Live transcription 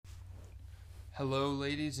Hello,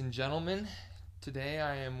 ladies and gentlemen. Today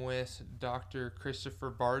I am with Dr. Christopher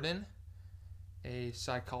Barden, a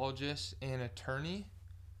psychologist and attorney.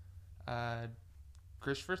 Uh,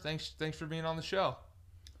 Christopher, thanks for being on the show.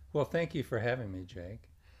 Well, thank you for having me, Jake.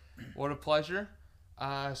 What a pleasure.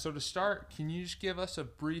 So to start, can you just give us a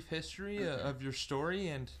brief history of your story?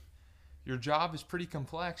 And your job is pretty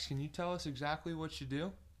complex. Can you tell us exactly what you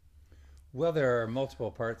do? Well, there are multiple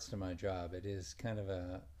parts to my job. It is kind of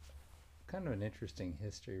an interesting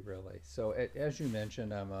history, really. So, as you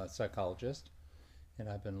mentioned, I'm a psychologist, and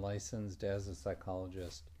I've been licensed as a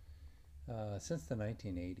psychologist since the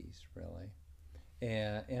 1980s, really.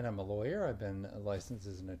 And I'm a lawyer. I've been licensed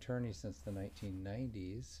as an attorney since the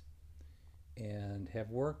 1990s, and have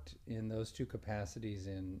worked in those two capacities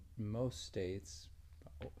in most states,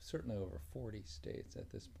 certainly over 40 states at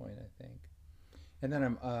this point, I think. And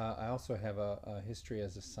then I also have a history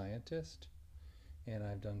as a scientist, and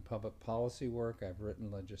I've done public policy work. I've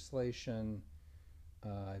written legislation.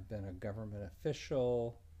 I've been a government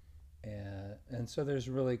official, and so there's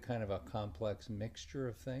really kind of a complex mixture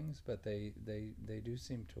of things, but they do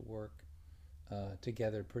seem to work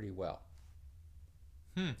together pretty well.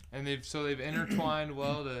 And they've intertwined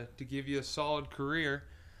well to give you a solid career.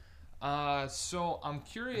 So I'm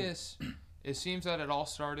curious. It seems that it all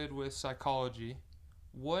started with psychology.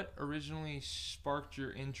 What originally sparked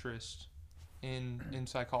your interest in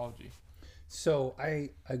psychology? So I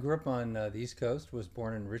grew up on the East Coast, was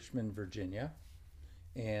born in Richmond, Virginia,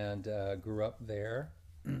 and grew up there,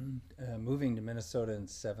 moving to Minnesota in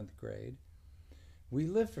seventh grade. We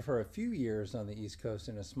lived for a few years on the East Coast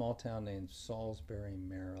in a small town named Salisbury,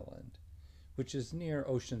 Maryland, which is near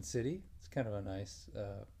Ocean City. It's kind of a nice,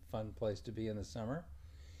 fun place to be in the summer.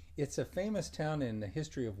 It's a famous town in the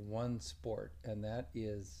history of one sport, and that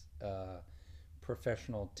is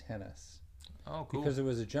professional tennis. Oh, cool. Because there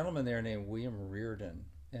was a gentleman there named William Reardon,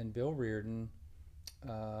 and Bill Reardon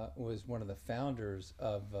was one of the founders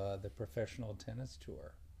of the professional tennis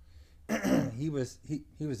tour. He was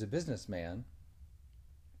a businessman.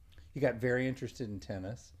 He got very interested in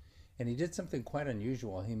tennis, and he did something quite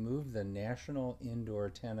unusual. He moved the National Indoor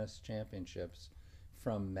Tennis Championships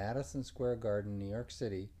from Madison Square Garden, New York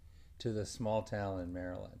City, to the small town in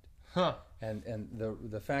Maryland. Huh. And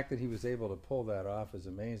the fact that he was able to pull that off is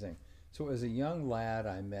amazing. So as a young lad,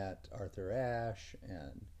 I met Arthur Ashe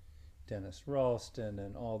and Dennis Ralston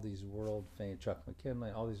and all these world famous, Chuck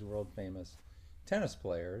McKinley, all these world famous tennis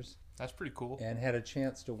players, That's pretty cool. and had a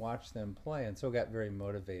chance to watch them play, and so got very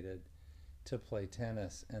motivated to play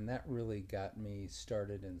tennis, and that really got me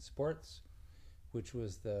started in sports, which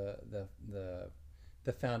was the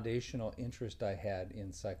foundational interest I had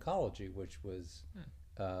in psychology, which was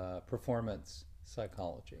performance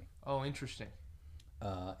psychology. Oh, interesting.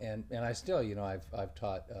 And I still, I've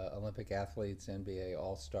taught Olympic athletes, NBA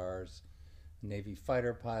All Stars, Navy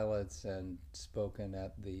fighter pilots, and spoken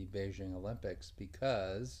at the Beijing Olympics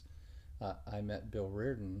because I met Bill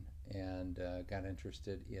Reardon and got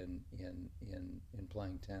interested in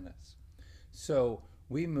playing tennis. So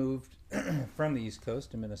we moved from the East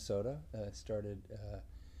Coast to Minnesota. Started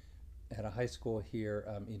at a high school here,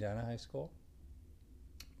 Edina High School.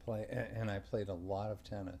 And I played a lot of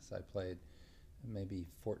tennis. I played maybe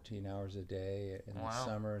 14 hours a day in the Wow.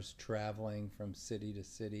 summers, traveling from city to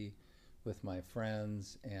city with my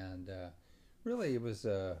friends, and really it was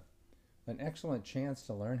an excellent chance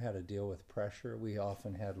to learn how to deal with pressure. We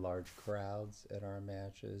often had large crowds at our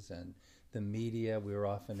matches, and the media, we were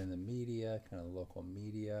often in the media, kind of local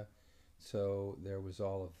media, so there was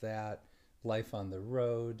all of that. Life on the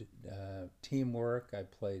road, teamwork. I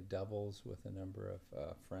played doubles with a number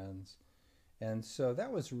of friends. And so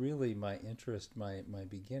that was really my interest, my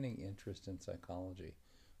beginning interest in psychology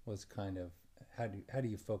was kind of how do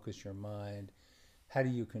you focus your mind? How do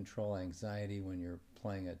you control anxiety when you're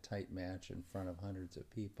playing a tight match in front of hundreds of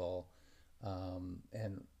people?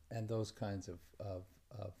 And those kinds of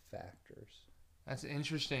factors. That's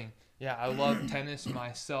interesting. Yeah, I love tennis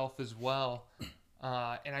myself as well.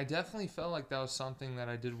 And I definitely felt like that was something that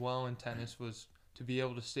I did well in tennis was to be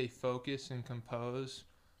able to stay focused and composed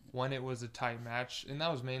when it was a tight match. And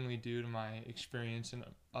that was mainly due to my experience in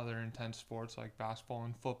other intense sports like basketball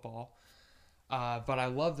and football. But I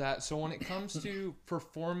love that. So when it comes to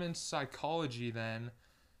performance psychology then,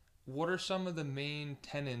 what are some of the main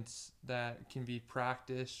tenets that can be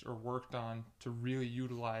practiced or worked on to really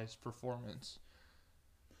utilize performance?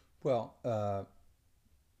 Well,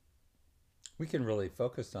 we can really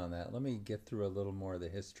focus on that. Let me get through a little more of the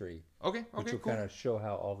history, Okay, which will cool. kind of show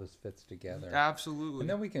how all this fits together. Absolutely. And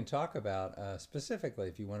then we can talk about specifically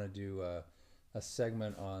if you want to do a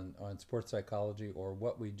segment on sports psychology or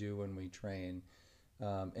what we do when we train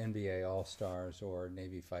NBA All-Stars or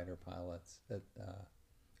Navy fighter pilots,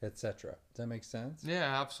 etc. Does that make sense?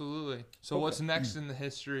 Yeah, absolutely. So Okay. what's next in the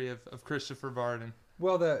history of Christopher Barden?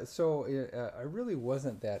 Well, I really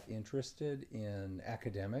wasn't that interested in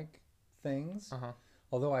academic things, Uh-huh.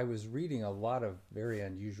 although I was reading a lot of very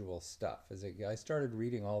unusual stuff. I started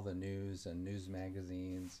reading all the news and news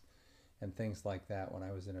magazines and things like that when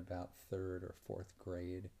I was in about third or fourth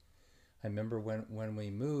grade. I remember when we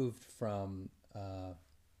moved from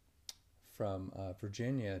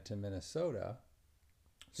Virginia to Minnesota.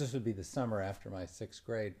 So this would be the summer after my sixth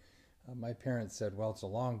grade. My parents said, "Well, it's a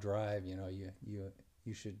long drive. You know,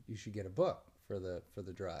 you should get a book for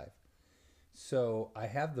the drive." So I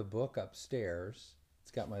have the book upstairs.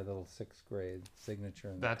 It's got my little sixth grade signature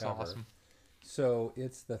in the That's cover. awesome. So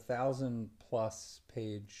it's the 1,000+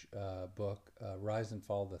 page book, Rise and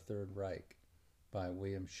Fall of the Third Reich by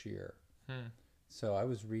William Scheer. So I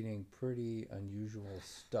was reading pretty unusual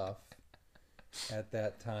stuff at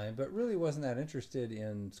that time, but really wasn't that interested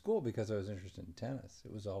in school because I was interested in tennis.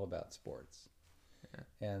 It was all about sports. Yeah.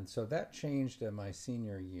 And so that changed in my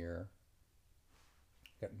senior year.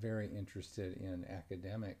 Got very interested in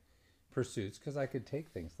academic pursuits because I could take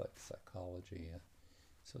things like psychology and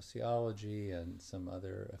sociology and some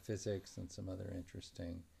other physics and some other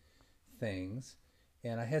interesting things.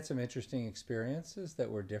 And I had some interesting experiences that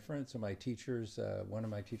were different. So my teachers, one of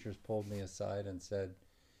my teachers pulled me aside and said,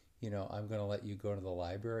 you know, I'm going to let you go to the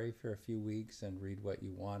library for a few weeks and read what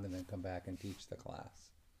you want and then come back and teach the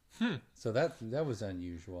class. So that was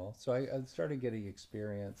unusual. So I started getting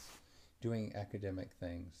experience doing academic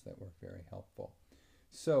things that were very helpful.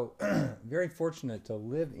 So very fortunate to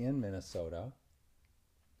live in Minnesota,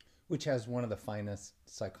 which has one of the finest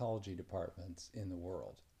psychology departments in the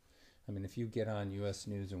world. I mean, if you get on U.S.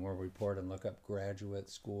 News and World Report and look up graduate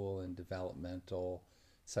school and developmental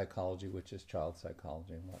psychology, which is child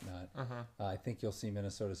psychology and whatnot, I think you'll see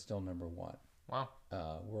Minnesota still number one. Wow.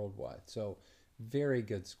 Worldwide. So very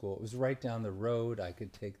good school. It was right down the road. I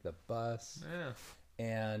could take the bus. Yeah.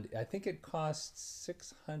 And I think it costs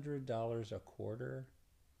 $600 a quarter.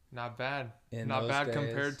 Not bad. In Not those bad days.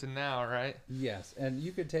 compared to now, right? Yes, and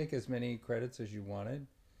you could take as many credits as you wanted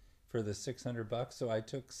for the $600. So I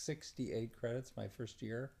took 68 credits my first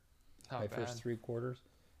year, Not my bad. first 3 quarters,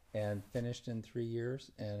 and finished in 3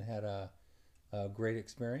 years and had a great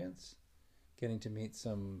experience getting to meet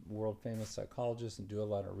some world famous psychologists and do a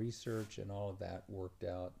lot of research, and all of that worked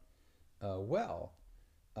out well.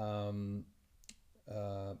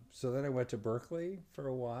 So then I went to Berkeley for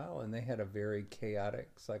a while, and they had a very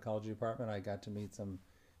chaotic psychology department. I got to meet some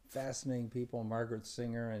fascinating people, Margaret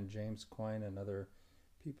Singer and James Coyne and other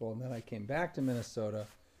people. And then I came back to Minnesota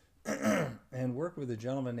and worked with a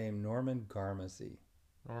gentleman named Norman Garmazy.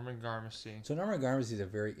 Norman Garmazy. So Norman Garmazy is a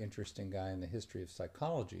very interesting guy in the history of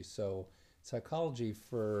psychology. So psychology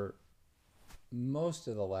for most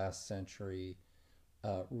of the last century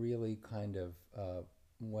really kind of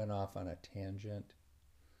went off on a tangent.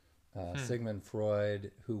 Sigmund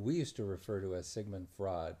Freud, who we used to refer to as Sigmund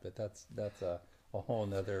Fraud, but that's a whole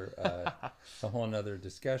nother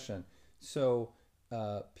discussion. So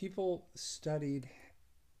people studied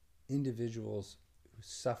individuals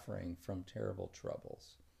suffering from terrible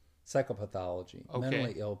troubles, psychopathology,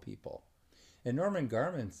 mentally ill people. And Norman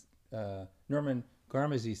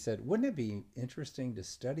Garmazy said, wouldn't it be interesting to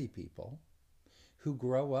study people who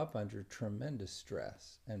grow up under tremendous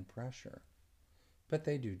stress and pressure, but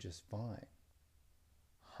they do just fine?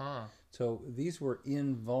 So these were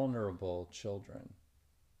invulnerable children,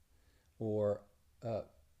 or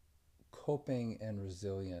coping and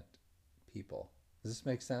resilient people. Does this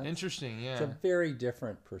make sense? Interesting, yeah. It's a very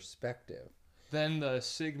different perspective. Then the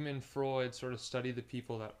Sigmund Freud sort of study the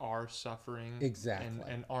people that are suffering Exactly.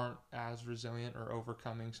 and aren't as resilient or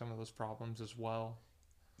overcoming some of those problems as well.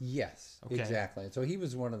 Yes, Okay. exactly. So he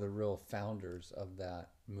was one of the real founders of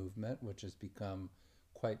that movement, which has become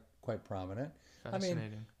quite prominent.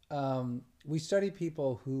 Fascinating. I mean, we study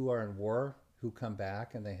people who are in war, who come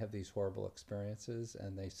back and they have these horrible experiences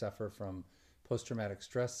and they suffer from post-traumatic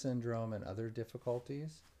stress syndrome and other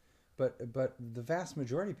difficulties. But the vast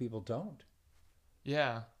majority of people don't.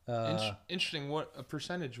 Yeah. Interesting. What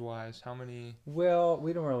percentage-wise? How many? Well,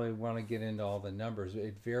 we don't really want to get into all the numbers.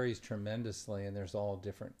 It varies tremendously, and there's all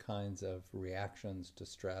different kinds of reactions to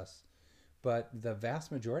stress. But the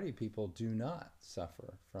vast majority of people do not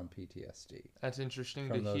suffer from PTSD. That's interesting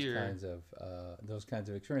From to hear. Those kinds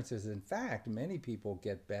of experiences. In fact, many people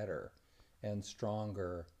get better and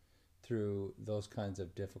stronger through those kinds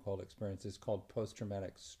of difficult experiences, called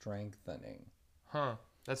post-traumatic strengthening.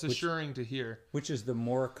 That's assuring to hear. Which is the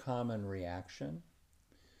more common reaction.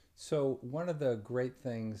 So one of the great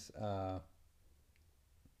things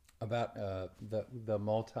about the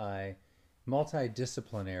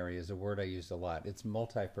multidisciplinary is a word I use a lot. It's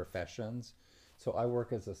multi-professions. So I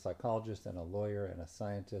work as a psychologist and a lawyer and a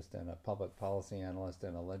scientist and a public policy analyst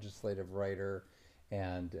and a legislative writer.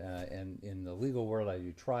 And in the legal world, I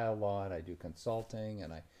do trial law and I do consulting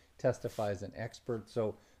and I testify as an expert.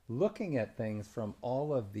 So looking at things from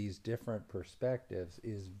all of these different perspectives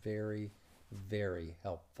is very, very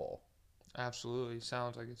helpful. Absolutely.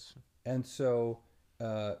 Sounds like it's... And so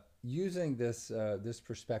using this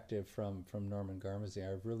perspective from Norman Garmezy,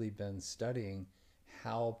 I've really been studying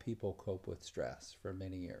how people cope with stress for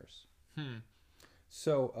many years.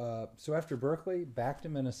 So after Berkeley, back to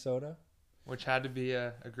Minnesota. Which had to be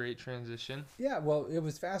a great transition. Yeah, well, it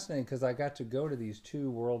was fascinating because I got to go to these two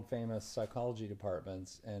world-famous psychology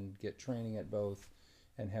departments and get training at both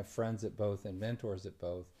and have friends at both and mentors at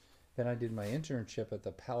both. Then I did my internship at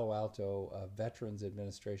the Palo Alto Veterans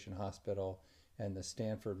Administration Hospital and the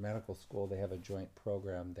Stanford Medical School. They have a joint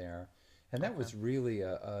program there. And that was really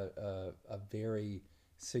a very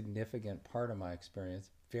significant part of my experience.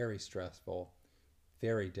 Very stressful,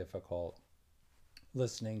 very difficult.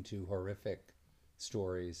 Listening to horrific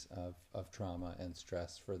stories of trauma and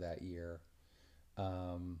stress for that year.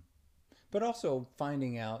 But also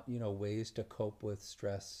finding out, ways to cope with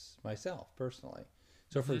stress myself personally.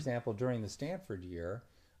 So for example, during the Stanford year,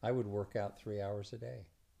 I would work out 3 hours a day.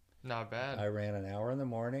 Not bad. I ran an hour in the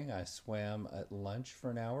morning. I swam at lunch for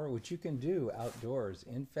an hour, which you can do outdoors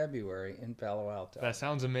in February in Palo Alto. That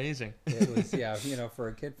sounds amazing. It was, yeah, for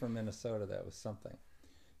a kid from Minnesota, that was something.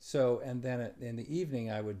 So, and then in the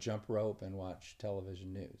evening, I would jump rope and watch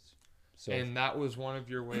television news. So, and that was one of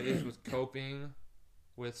your ways with coping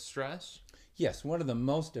with stress? Yes, one of the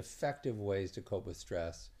most effective ways to cope with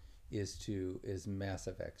stress is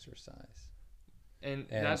massive exercise. And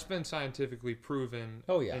that's been scientifically proven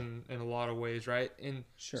in a lot of ways, right? And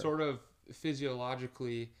sort of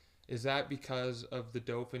physiologically, is that because of the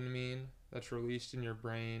dopamine that's released in your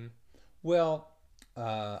brain? Well,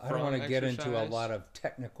 I don't want to get into a lot of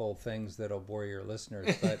technical things that'll bore your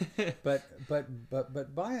listeners, but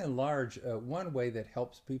by and large, one way that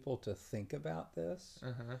helps people to think about this,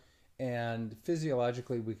 and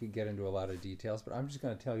physiologically we could get into a lot of details, but I'm just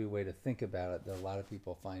going to tell you a way to think about it that a lot of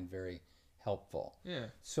people find very helpful. Yeah.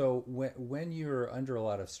 So when you're under a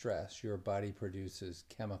lot of stress, your body produces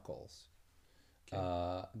chemicals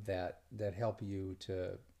that help you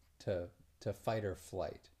to fight or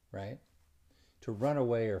flight, right? To run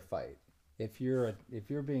away or fight. If you're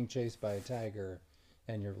being chased by a tiger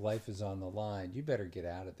and your life is on the line, you better get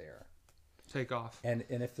out of there. Take off. And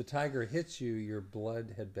if the tiger hits you, your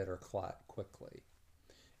blood had better clot quickly.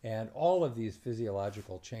 And all of these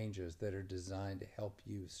physiological changes that are designed to help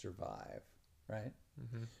you survive, right?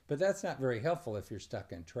 Mm-hmm. But that's not very helpful if you're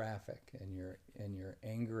stuck in traffic and you're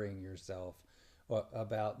angering yourself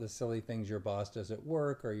about the silly things your boss does at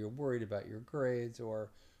work, or you're worried about your grades, or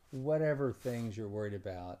whatever things you're worried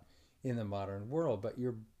about in the modern world. But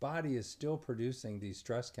your body is still producing these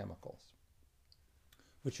stress chemicals,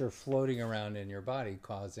 which are floating around in your body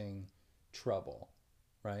causing trouble,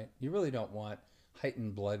 right? You really don't want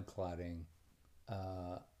heightened blood clotting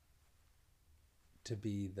to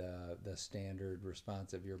be the standard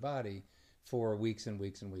response of your body for weeks and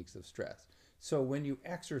weeks and weeks of stress. So when you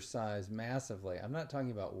exercise massively, I'm not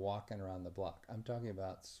talking about walking around the block. I'm talking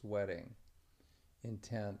about sweating,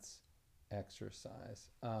 intense exercise.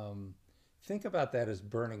 Think about that as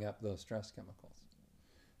burning up those stress chemicals.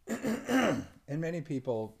 And many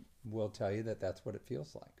people will tell you that that's what it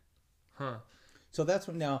feels like. Huh. So that's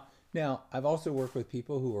what now I've also worked with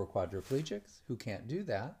people who are quadriplegics who can't do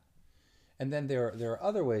that. And then there are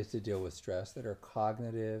other ways to deal with stress that are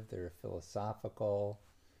cognitive, that are philosophical.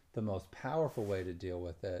 The most powerful way to deal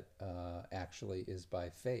with it actually is by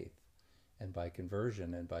faith and by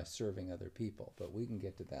conversion and by serving other people. But we can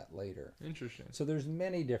get to that later. Interesting. So there's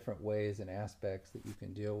many different ways and aspects that you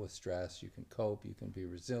can deal with stress. You can cope, you can be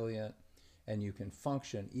resilient, and you can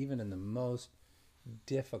function even in the most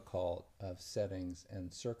difficult of settings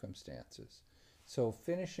and circumstances. So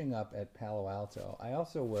finishing up at Palo Alto, I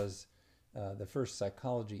also was the first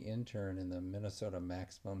psychology intern in the Minnesota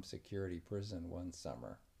maximum security prison one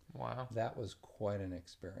summer. Wow. That was quite an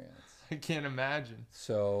experience. I can't imagine.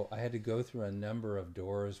 So I had to go through a number of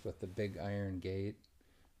doors with the big iron gate.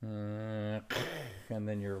 And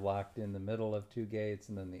then you're locked in the middle of two gates,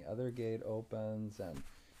 and then the other gate opens, and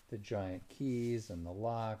the giant keys and the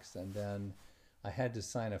locks. And then I had to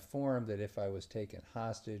sign a form that if I was taken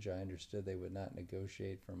hostage, I understood they would not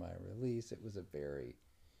negotiate for my release. It was a very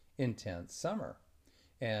intense summer.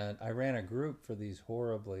 And I ran a group for these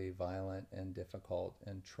horribly violent and difficult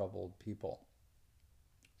and troubled people.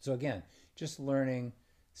 So again, just learning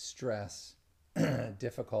stress,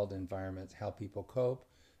 difficult environments, how people cope,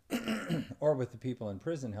 or with the people in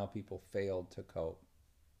prison, how people failed to cope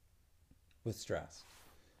with stress.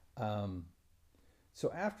 Um,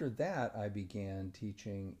 so after that, I began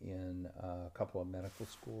teaching in a couple of medical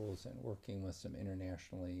schools and working with some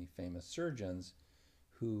internationally famous surgeons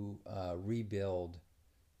who rebuild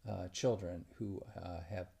children who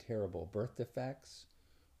have terrible birth defects,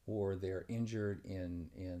 or they're injured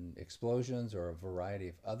in explosions or a variety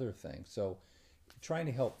of other things. So trying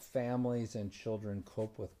to help families and children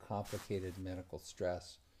cope with complicated medical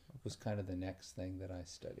stress was kind of the next thing that I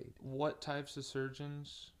studied. What types of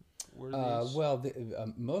surgeons were these?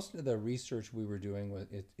 Most of the research we were doing was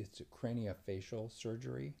it's craniofacial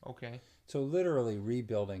surgery. Okay. So literally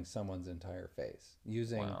rebuilding someone's entire face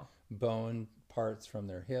using bone parts from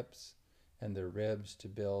their hips and their ribs to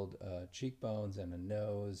build cheekbones and a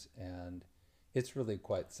nose, and it's really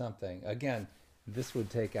quite something. Again, this would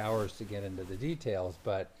take hours to get into the details,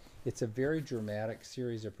 but it's a very dramatic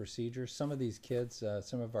series of procedures. Some of these kids,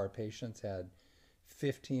 some of our patients had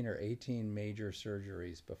 15 or 18 major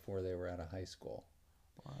surgeries before they were out of high school.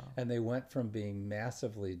 Wow. And they went from being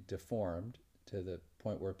massively deformed to the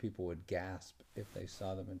point where people would gasp if they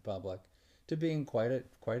saw them in public to being quite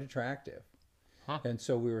attractive. Huh. And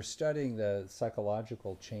so we were studying the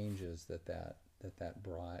psychological changes that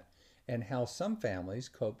brought, and how some families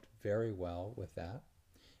coped very well with that,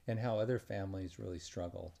 and how other families really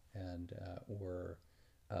struggled and were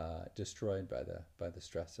destroyed by the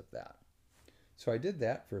stress of that. So I did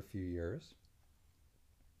that for a few years,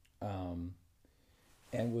 and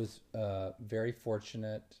was very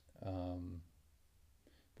fortunate.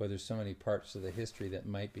 Boy, there's so many parts of the history that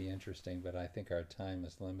might be interesting, but I think our time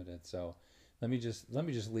is limited. So let me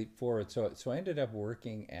just leap forward. So I ended up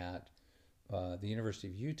working at the University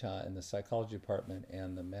of Utah in the psychology department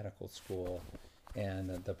and the medical school and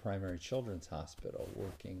the primary children's hospital,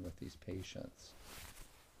 working with these patients,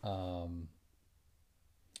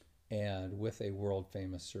 and with a world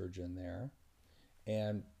famous surgeon there.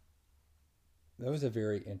 And that was a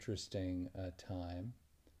very interesting time.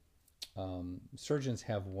 Surgeons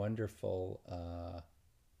have wonderful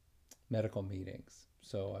medical meetings.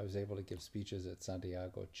 So I was able to give speeches at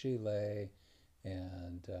Santiago, Chile,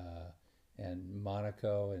 and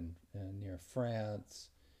Monaco and near France,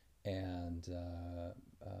 and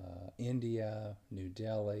India, New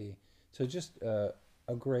Delhi. So just a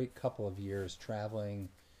great couple of years traveling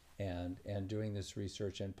and doing this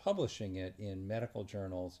research and publishing it in medical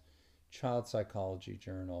journals, child psychology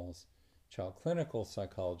journals, child clinical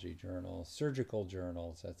psychology journals, surgical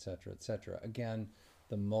journals, et cetera, et cetera. Again,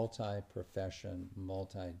 the multi-profession,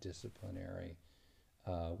 multidisciplinary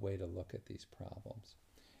way to look at these problems.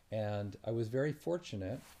 And I was very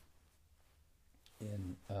fortunate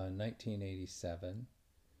in 1987.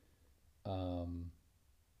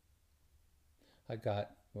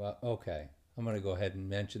 I'm going to go ahead and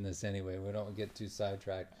mention this anyway. We don't get too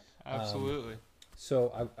sidetracked. Absolutely.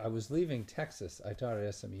 So I was leaving Texas. I taught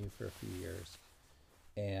at SMU for a few years,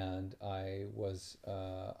 and I was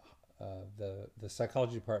the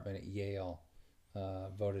psychology department at Yale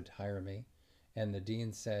voted to hire me, and the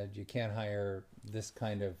dean said, "You can't hire this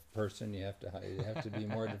kind of person. You have to be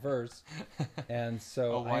more diverse." And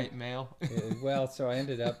so a white male. So I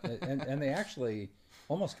ended up, and they actually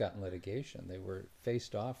almost got in litigation. They were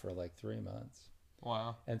faced off for like 3 months.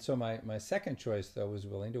 Wow. And so my second choice, though, was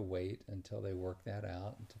willing to wait until they worked that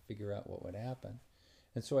out and to figure out what would happen.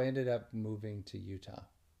 And so I ended up moving to Utah,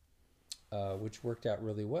 which worked out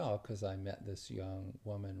really well because I met this young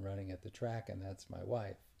woman running at the track, and that's my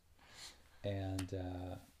wife. And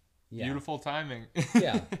yeah. Beautiful timing.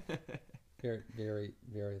 Yeah. Very, very,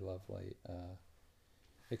 very lovely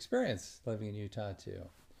experience living in Utah,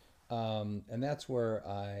 too. And that's where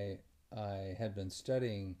I had been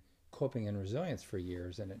studying coping and resilience for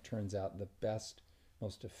years, and it turns out the best,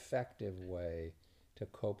 most effective way to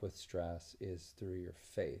cope with stress is through your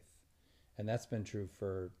faith. And that's been true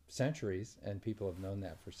for centuries, and people have known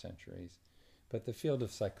that for centuries. But the field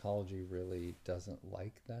of psychology really doesn't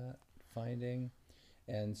like that finding.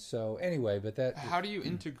 And so anyway, but that... How do you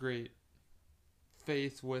integrate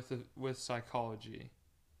faith with psychology?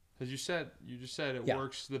 Because you just said it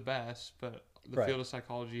works the best, but the field of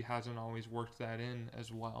psychology hasn't always worked that in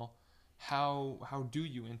as well. How do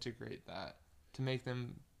you integrate that to make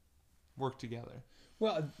them work together?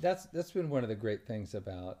 Well, that's been one of the great things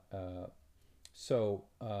about. I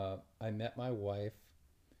met my wife,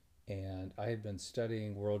 And I had been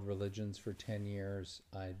studying world religions for 10 years.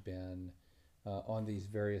 I'd been on these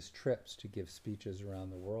various trips to give speeches around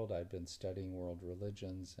the world. I'd been studying world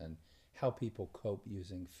religions and how people cope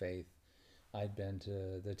using faith. I'd been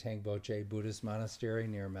to the Tangboche Buddhist monastery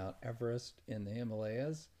near Mount Everest in the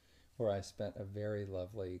Himalayas, where I spent a very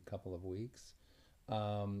lovely couple of weeks.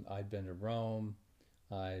 I'd been to Rome.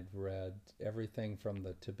 I'd read everything from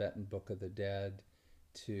the Tibetan Book of the Dead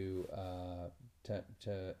to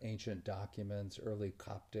ancient documents, early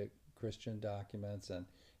Coptic Christian documents, and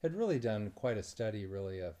had really done quite a study,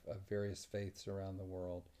 really, of various faiths around the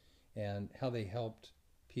world and how they helped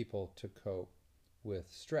people to cope with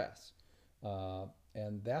stress.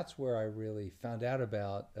 And that's where I really found out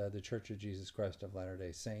about the Church of Jesus Christ of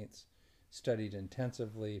Latter-day Saints, studied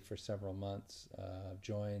intensively for several months,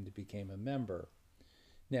 joined, became a member.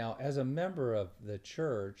 Now, as a member of the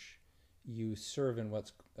church, you serve in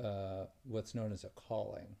what's known as a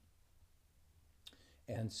calling.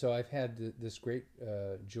 And so I've had this great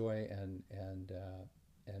joy and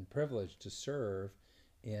privilege to serve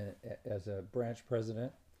as a branch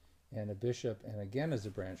president and a bishop, and again as a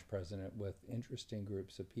branch president with interesting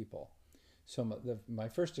groups of people. So my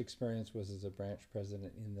first experience was as a branch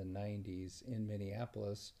president in the 90s in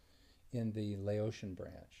Minneapolis in the Laotian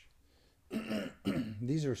branch.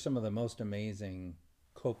 These are some of the most amazing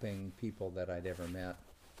coping people that I'd ever met.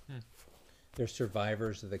 They're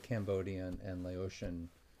survivors of the Cambodian and Laotian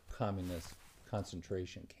communist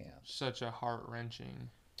concentration camps. Such a heart-wrenching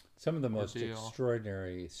Some of the most ordeal.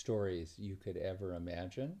 extraordinary stories you could ever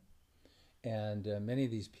imagine. And many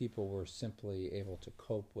of these people were simply able to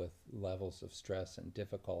cope with levels of stress and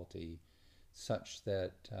difficulty such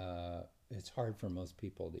that it's hard for most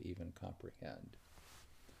people to even comprehend.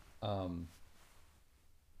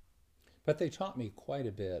 But they taught me quite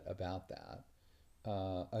a bit about that.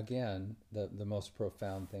 Again, the most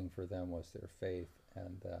profound thing for them was their faith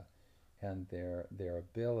and their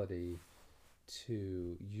ability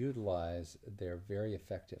to utilize their very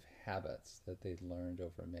effective habits that they'd learned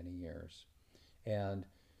over many years. And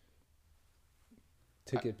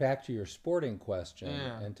to get back to your sporting question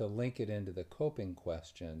and to link it into the coping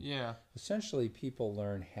question, essentially people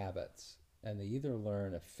learn habits, and they either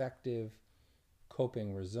learn effective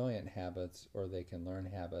coping resilient habits or they can learn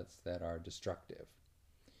habits that are destructive.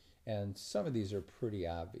 And some of these are pretty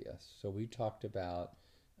obvious. So we talked about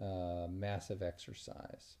massive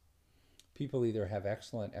exercise. People either have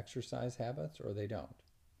excellent exercise habits or they don't.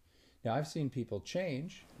 Now, I've seen people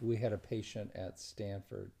change. We had a patient at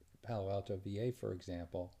Stanford, Palo Alto VA, for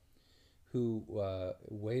example, who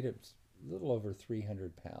weighed a little over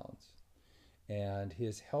 300 pounds, and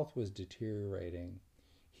his health was deteriorating.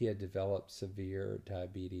 He had developed severe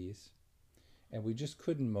diabetes, and we just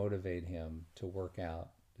couldn't motivate him to work out,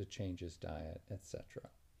 to change his diet, etc.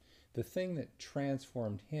 The thing that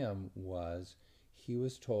transformed him was he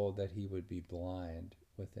was told that he would be blind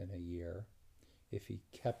within a year if he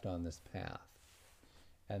kept on this path.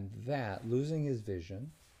 And that, losing his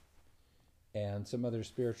vision, and some other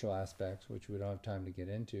spiritual aspects, which we don't have time to get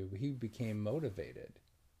into, he became motivated.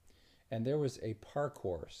 And there was a park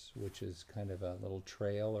course, which is kind of a little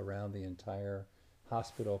trail around the entire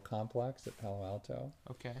hospital complex at Palo Alto.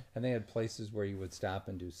 Okay. And they had places where you would stop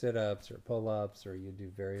and do sit-ups or pull-ups, or you'd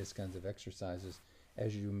do various kinds of exercises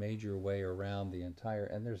as you made your way around the entire,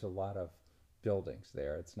 and there's a lot of buildings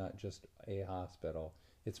there. It's not just a hospital.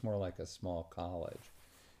 It's more like a small college.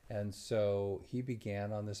 And so he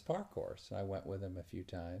began on this park course. I went with him a few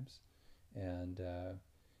times, and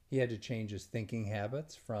he had to change his thinking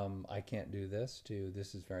habits from I can't do this to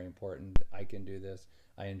this is very important. I can do this.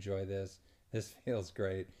 I enjoy this. This feels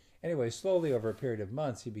great. Anyway, slowly over a period of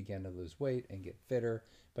months, he began to lose weight and get fitter.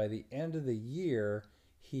 By the end of the year,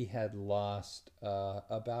 he had lost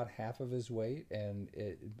about half of his weight, and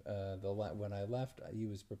when I left, he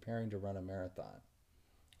was preparing to run a marathon,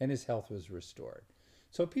 and his health was restored.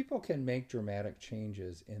 So people can make dramatic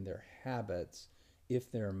changes in their habits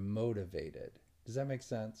if they're motivated. Does that make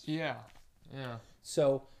sense? Yeah.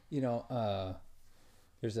 So,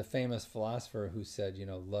 there's a famous philosopher who said,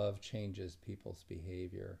 love changes people's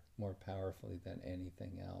behavior more powerfully than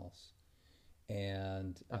anything else.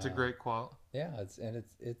 And that's a great quote. Yeah, it's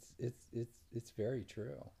very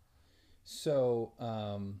true. So,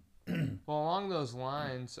 well, along those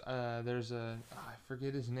lines, there's I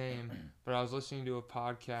forget his name, but I was listening to a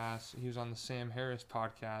podcast. He was on the Sam Harris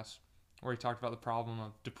podcast where he talked about the problem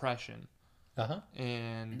of depression.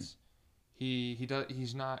 And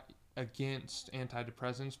he's not against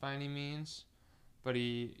antidepressants by any means, but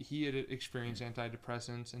he had experienced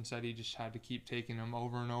antidepressants and said he just had to keep taking them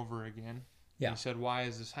over and over again. Yeah. He said, why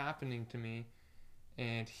is this happening to me?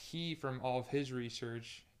 And he, from all of his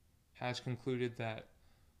research, has concluded that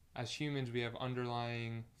as humans, we have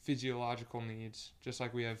underlying physiological needs, just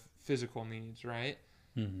like we have physical needs, right?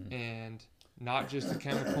 Mm-hmm. And not just the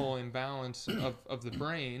chemical imbalance of the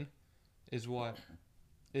brain is what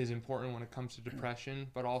is important when it comes to depression,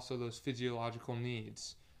 but also those physiological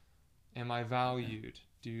needs. Am I valued?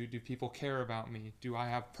 Do people care about me? Do I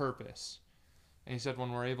have purpose? And he said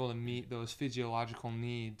when we're able to meet those physiological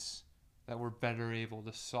needs, that we're better able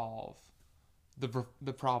to solve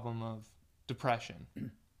the problem of depression.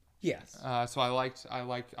 Yes. So I like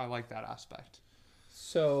that aspect.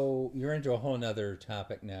 So you're into a whole nother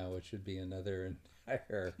topic now, which would be another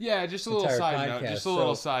entire Yeah, just a little side podcast. note. Just a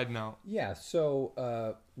little side note. Yeah.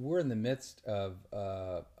 So we're in the midst of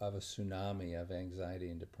a tsunami of anxiety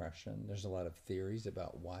and depression. There's a lot of theories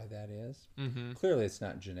about why that is. Mm-hmm. Clearly, it's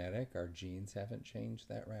not genetic. Our genes haven't changed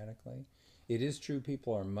that radically. It is true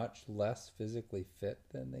people are much less physically fit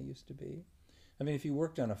than they used to be. I mean, if you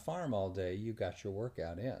worked on a farm all day, you got your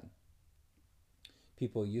workout in.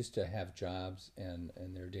 People used to have jobs and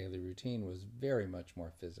their daily routine was very much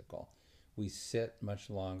more physical. We sit much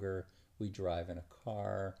longer. We drive in a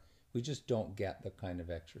car. We just don't get the kind of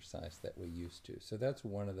exercise that we used to. So that's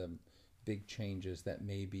one of the big changes that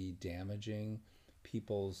may be damaging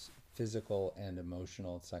people's physical and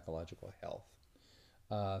emotional and psychological health.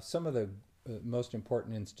 Some of the most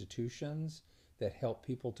important institutions that help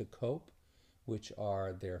people to cope, which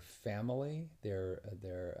are their family, their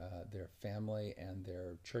family and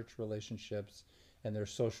their church relationships and their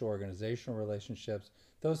social organizational relationships,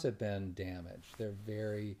 those have been damaged.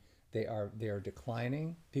 They are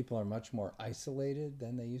declining. People are much more isolated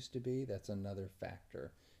than they used to be. That's another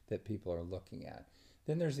factor that people are looking at.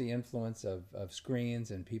 Then there's the influence of screens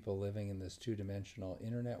and people living in this two-dimensional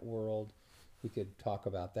internet world. We could talk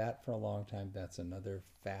about that for a long time. That's another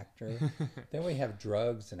factor. Then we have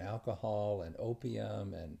drugs and alcohol and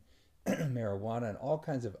opium and marijuana and all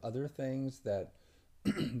kinds of other things that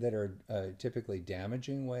that are typically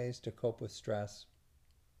damaging ways to cope with stress.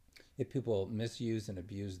 If people misuse and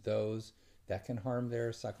abuse those, that can harm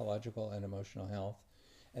their psychological and emotional health.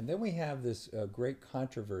 And then we have this great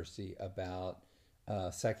controversy about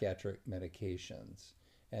psychiatric medications.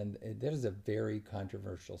 And that is a very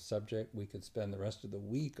controversial subject. We could spend the rest of the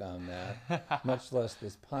week on that, much less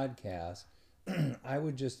this podcast. I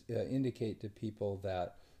would just indicate to people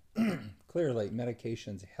that clearly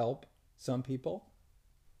medications help some people.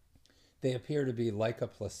 They appear to be like a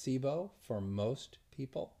placebo for most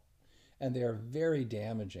people, and they are very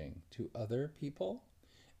damaging to other people.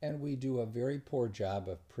 And we do a very poor job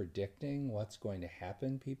of predicting what's going to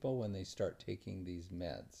happen to people when they start taking these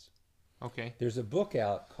meds. Okay. There's a book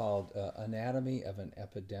out called Anatomy of an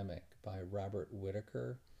Epidemic by Robert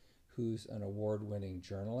Whitaker, who's an award-winning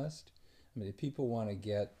journalist. I mean, if people want to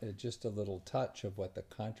get just a little touch of what the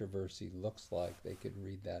controversy looks like, they could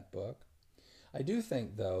read that book. I do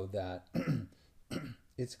think, though, that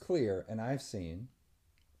it's clear, and I've seen,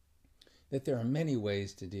 that there are many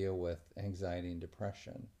ways to deal with anxiety and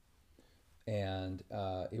depression. And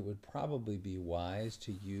it would probably be wise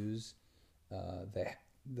to use the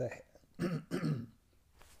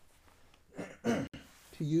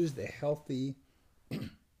healthy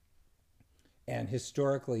and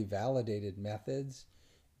historically validated methods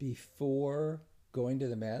before going to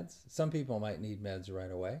the meds. Some people might need meds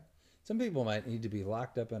right away. Some people might need to be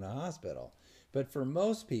locked up in a hospital. But for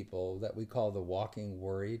most people that we call the walking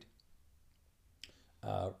worried,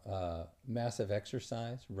 massive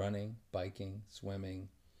exercise, running, biking, swimming,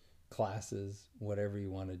 classes, whatever you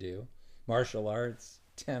want to do, martial arts,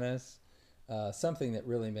 tennis, something that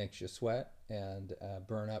really makes you sweat and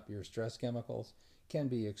burn up your stress chemicals can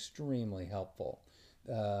be extremely helpful.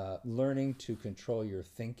 Learning to control your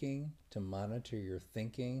thinking, to monitor your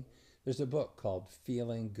thinking. There's a book called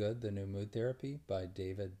Feeling Good, The New Mood Therapy by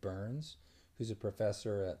David Burns, who's a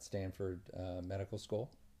professor at Stanford Medical School.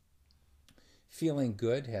 Feeling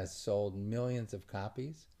Good has sold millions of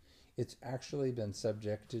copies. It's actually been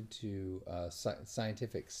subjected to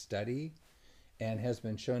scientific study and has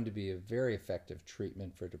been shown to be a very effective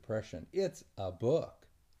treatment for depression. It's a book.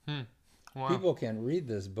 Wow. People can read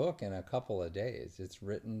this book in a couple of days. It's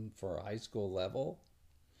written for a high school level.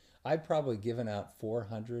 I've probably given out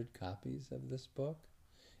 400 copies of this book,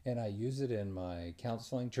 and I use it in my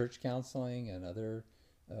counseling, church counseling, and other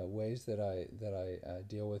ways that I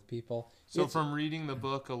deal with people. So from reading the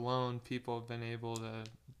book alone, people have been able to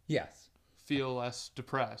feel less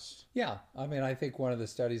depressed. Yeah. I mean, I think one of the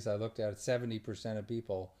studies I looked at, 70% of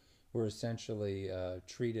people were essentially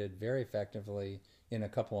treated very effectively in a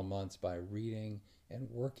couple of months by reading and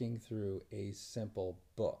working through a simple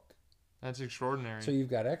book. That's extraordinary. So you've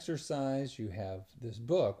got exercise, you have this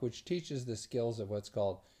book, which teaches the skills of what's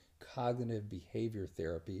called cognitive behavior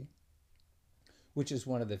therapy, which is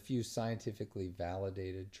one of the few scientifically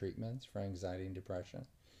validated treatments for anxiety and depression.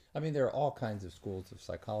 I mean, there are all kinds of schools of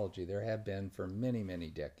psychology. There have been for many, many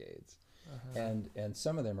decades. And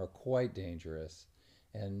some of them are quite dangerous,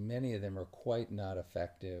 and many of them are quite not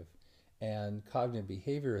effective. And cognitive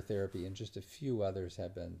behavior therapy and just a few others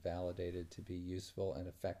have been validated to be useful and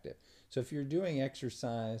effective. So if you're doing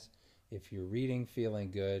exercise, if you're reading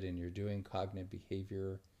feeling good, and you're doing cognitive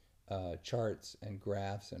behavior charts and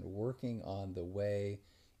graphs and working on the way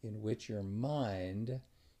in which your mind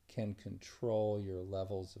can control your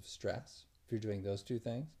levels of stress, if you're doing those two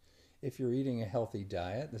things, if you're eating a healthy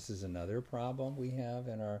diet, this is another problem we have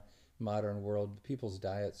in our modern world. People's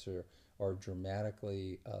diets are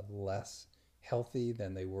dramatically less healthy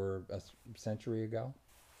than they were a century ago.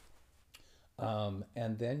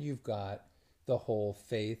 And then you've got the whole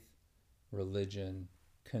faith, religion,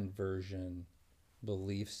 conversion,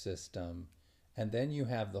 belief system. And then you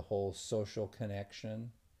have the whole social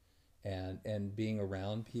connection and being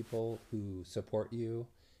around people who support you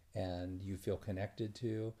and you feel connected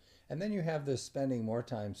to. And then you have this spending more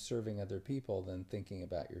time serving other people than thinking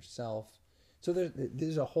about yourself. So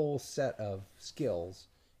there's a whole set of skills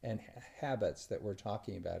and habits that we're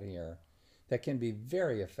talking about here that can be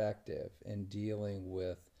very effective in dealing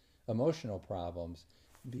with emotional problems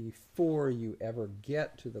before you ever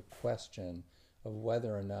get to the question of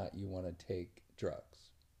whether or not you want to take drugs.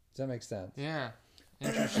 Does that make sense? Yeah.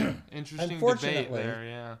 Interesting debate there,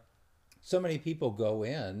 yeah. So many people go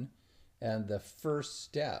in, and the first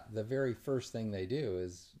step, the very first thing they do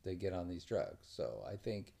is they get on these drugs. So I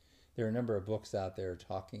think there are a number of books out there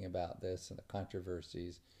talking about this and the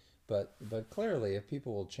controversies. But clearly, if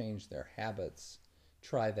people will change their habits,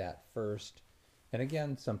 try that first. And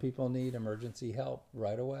again, some people need emergency help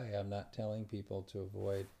right away. I'm not telling people to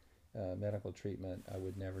avoid medical treatment. I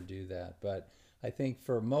would never do that. But I think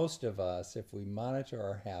for most of us, if we monitor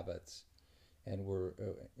our habits and we're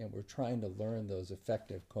trying to learn those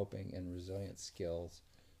effective coping and resilience skills,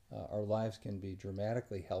 our lives can be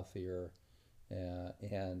dramatically healthier,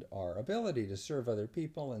 and our ability to serve other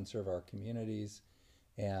people and serve our communities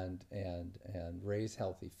and raise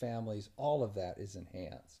healthy families, all of that is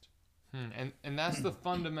enhanced. And that's the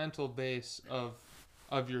fundamental base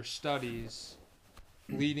of your studies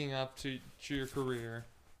leading up to your career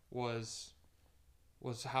was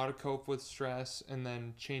how to cope with stress and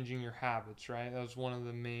then changing your habits, right? That was one of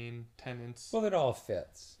the main tenets. Well, it all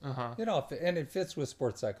fits. It all and it fits with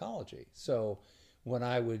sports psychology. So when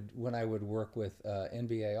I would work with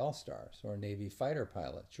NBA All-Stars or Navy fighter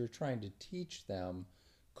pilots, you're trying to teach them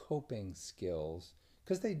coping skills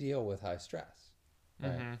because they deal with high stress,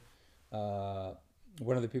 right?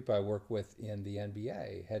 One of the people I work with in the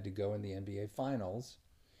NBA had to go in the NBA Finals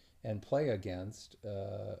and play against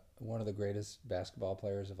one of the greatest basketball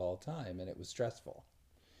players of all time, and it was stressful.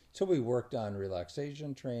 So we worked on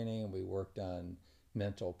relaxation training, we worked on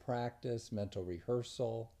mental practice, mental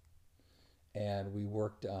rehearsal, and we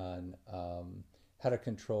worked on how to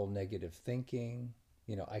control negative thinking.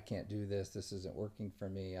 You know, I can't do this. This isn't working for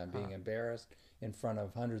me. I'm being embarrassed in front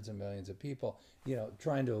of hundreds of millions of people. You know,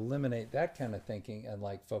 trying to eliminate that kind of thinking and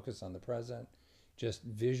like focus on the present. Just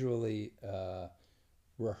visually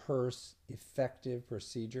rehearse effective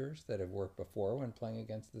procedures that have worked before when playing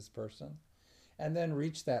against this person. And then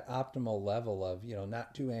reach that optimal level of, you know,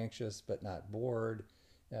 not too anxious but not bored.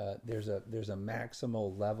 There's a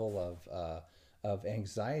maximal level of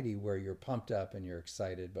anxiety where you're pumped up and you're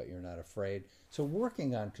excited but you're not afraid. So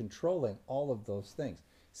working on controlling all of those things.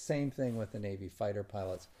 Same thing with the Navy fighter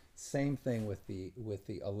pilots. Same thing with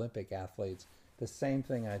the Olympic athletes. The same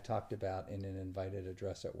thing I talked about in an invited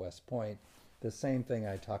address at West Point. The same thing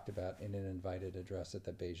I talked about in an invited address at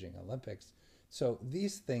the Beijing Olympics. So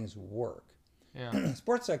these things work. Yeah.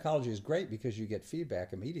 Sports psychology is great because you get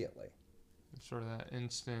feedback immediately. Sort of that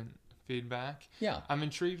instant feedback. Yeah. I'm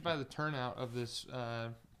intrigued by the turnout of this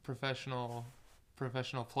professional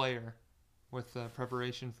player with the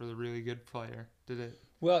preparation for the really good player. Did it?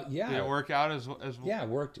 Well, yeah. Did it work out as well? Yeah,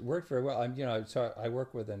 worked very well. So I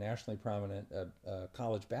work with a nationally prominent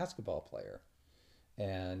college basketball player,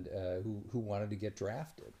 and who wanted to get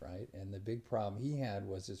drafted, right? And the big problem he had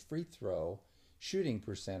was his free throw shooting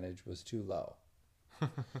percentage was too low.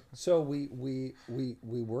 So we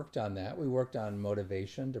worked on that. We worked on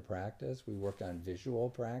motivation to practice. We worked on visual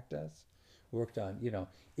practice. We worked on,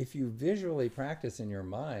 if you visually practice in your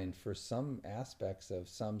mind for some aspects of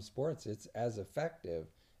some sports, it's as effective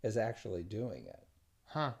as actually doing it.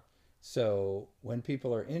 Huh. So when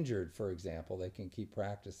people are injured, for example, they can keep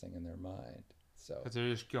practicing in their mind. So Because they're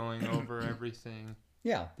just going over everything.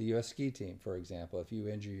 yeah, the U.S. ski team, for example, if you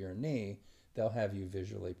injure your knee, they'll have you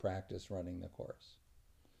visually practice running the course.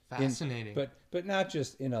 Fascinating. But not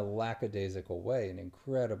just in a lackadaisical way, in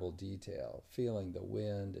incredible detail, feeling the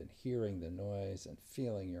wind and hearing the noise and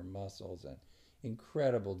feeling your muscles and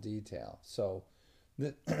incredible detail. So,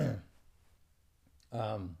 the,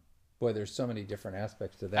 boy, there's so many different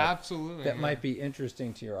aspects to that. Absolutely. That might be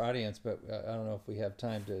interesting to your audience, but I don't know if we have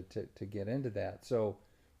time to get into that. So,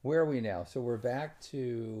 where are we now? So we're back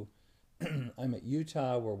to, I'm at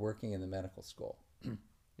Utah. We're working in the medical school.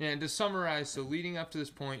 Yeah, and to summarize, so leading up to this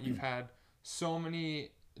point, you've had so many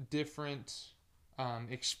different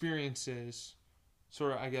experiences,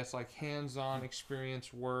 sort of, I guess, like hands-on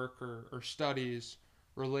experience work or studies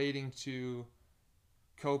relating to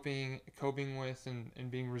coping with and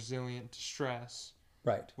being resilient to stress.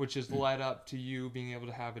 Right. Which has led up to you being able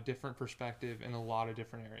to have a different perspective in a lot of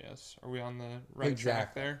different areas. Are we on the right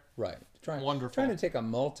track there? Right. Wonderful. Trying to take a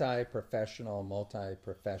multi-professional,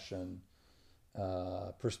 multi-profession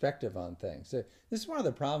perspective on things. So this is one of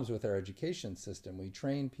the problems with our education system. We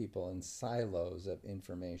train people in silos of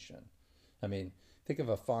information. I mean, think of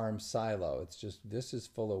a farm silo. It's just, this is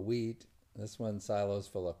full of wheat, this one silo is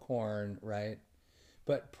full of corn, right?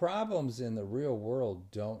 But problems in the real world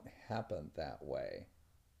don't happen that way.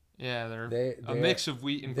 Yeah, they're a mix of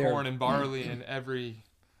wheat and corn and barley in every...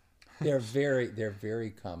 They're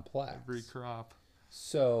very complex. Every crop.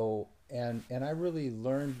 So, and I really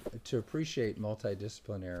learned to appreciate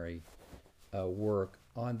multidisciplinary work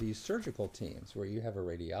on these surgical teams where you have a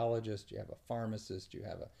radiologist, you have a pharmacist, you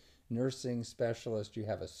have a nursing specialist, you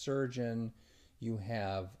have a surgeon, you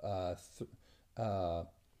have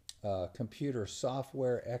computer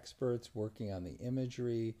software experts working on the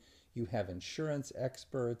imagery, you have insurance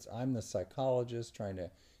experts. I'm the psychologist trying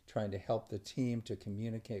to help the team to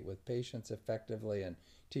communicate with patients effectively and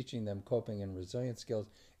teaching them coping and resilience skills.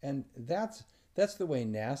 And that's the way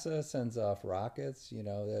NASA sends off rockets. You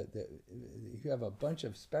know, you have a bunch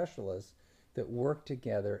of specialists that work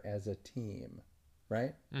together as a team,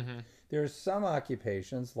 right? Mm-hmm. There's some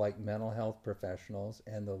occupations like mental health professionals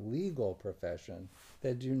and the legal profession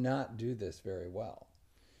that do not do this very well.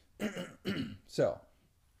 So,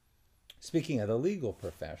 speaking of the legal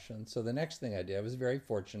profession, so the next thing I did, I was very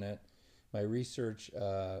fortunate. My research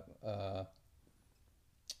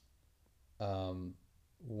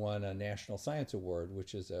won a National Science Award,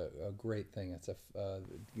 which is a great thing.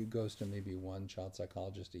 It goes to maybe one child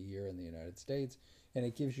psychologist a year in the United States, and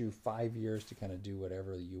it gives you 5 years to kind of do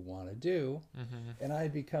whatever you want to do. Mm-hmm. And I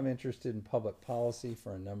had become interested in public policy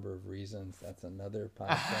for a number of reasons. That's another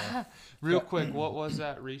podcast. Real quick, what was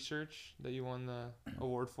that research that you won the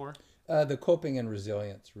award for? The coping and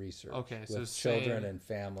resilience research. Okay, with children and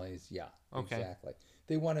families. Yeah, okay. Exactly.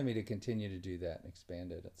 They wanted me to continue to do that and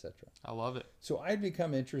expand it, etc. I love it. So I'd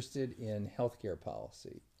become interested in healthcare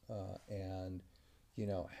policy and, you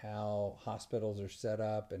know, how hospitals are set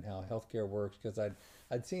up and how healthcare works, because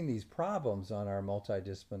I'd seen these problems on our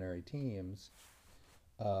multidisciplinary teams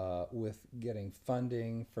with getting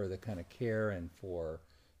funding for the kind of care and for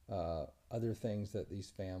other things that these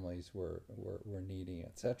families were needing,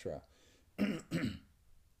 etc.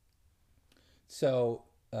 So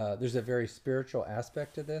there's a very spiritual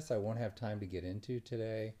aspect to this I won't have time to get into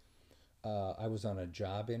today. I was on a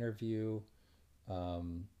job interview,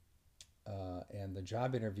 and the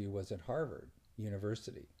job interview was at Harvard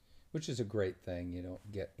University, which is a great thing. You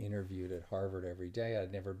don't get interviewed at Harvard every day.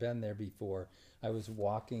 I'd never been there before. I was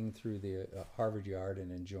walking through the Harvard yard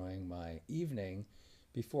and enjoying my evening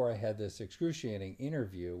before I had this excruciating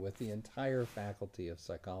interview with the entire faculty of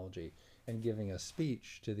psychology and giving a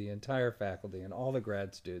speech to the entire faculty and all the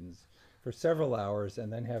grad students for several hours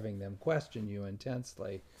and then having them question you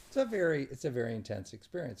intensely. It's a very intense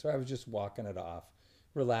experience. So I was just walking it off,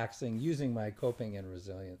 relaxing, using my coping and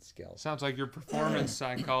resilience skills. Sounds like your performance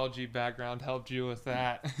psychology background helped you with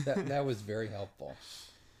that. that was very helpful.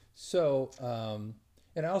 So,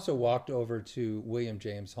 and I also walked over to William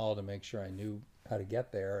James Hall to make sure I knew how to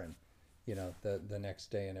get there and, you know, the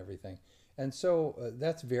next day and everything. And so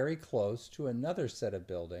that's very close to another set of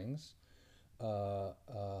buildings.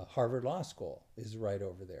 Harvard Law School is right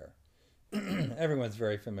over there. Everyone's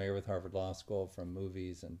very familiar with Harvard Law School from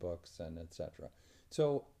movies and books and etc.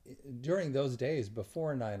 So during those days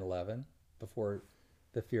before 9/11, before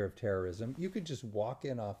the fear of terrorism, you could just walk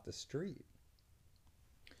in off the street.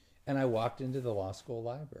 And I walked into the law school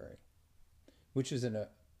library, which is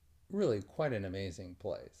really quite an amazing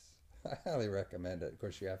place. I highly recommend it. Of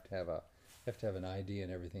course, you have to have a have to have an ID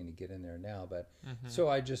and everything to get in there now. But Mm-hmm. so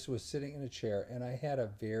I just was sitting in a chair, and I had a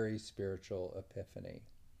very spiritual epiphany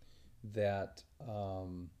that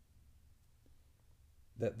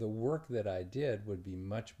that the work that I did would be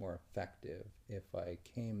much more effective if I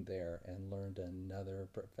came there and learned another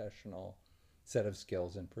professional set of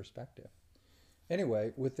skills and perspective.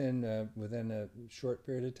 Anyway, within a short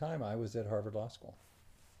period of time, I was at Harvard Law School.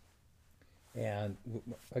 And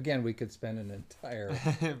again, we could spend an entire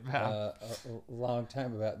a long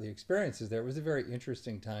time about the experiences there. It was a very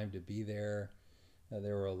interesting time to be there.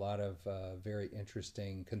 There were a lot of very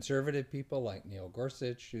interesting conservative people like Neil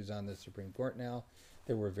Gorsuch, who's on the Supreme Court now.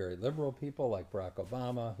 There were very liberal people like Barack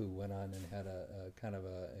Obama, who went on and had a kind of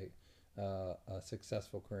a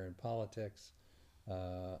successful career in politics.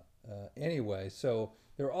 Anyway, so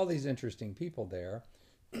there were all these interesting people there.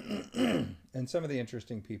 And some of the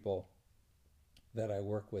interesting people that I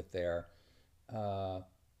work with there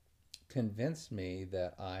convinced me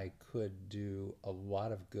that I could do a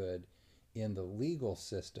lot of good in the legal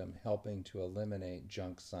system, helping to eliminate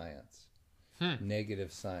junk science,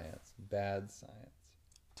 negative science, bad science.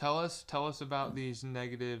 Tell us about these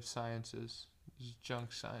negative sciences, these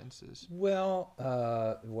junk sciences. Well,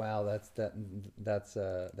 wow, that's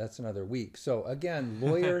another week. So again,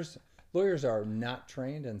 lawyers are not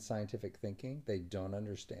trained in scientific thinking. They don't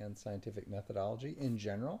understand scientific methodology in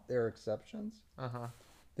general. There are exceptions.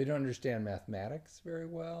 They don't understand mathematics very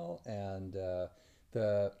well, and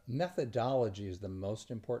the methodology is the most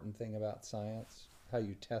important thing about science. How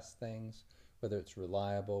you test things, whether it's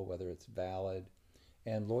reliable, whether it's valid,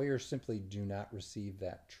 and lawyers simply do not receive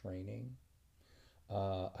that training.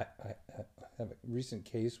 I have a recent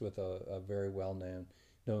case with a very well-known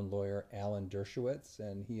lawyer, Alan Dershowitz,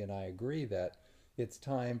 and he and I agree that it's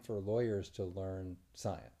time for lawyers to learn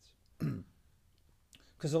science.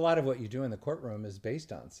 Because a lot of what you do in the courtroom is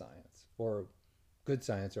based on science, or good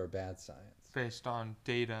science or bad science. Based on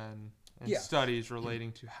data and Yes. studies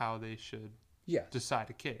relating to how they should Yes. decide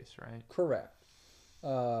a case, right? Correct.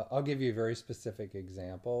 I'll give you a very specific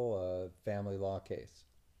example, a family law case.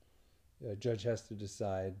 A judge has to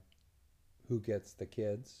decide who gets the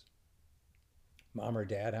kids, mom or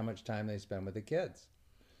dad, how much time they spend with the kids.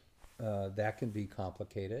 That can be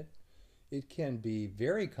complicated. It can be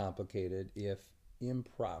very complicated if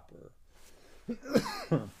improper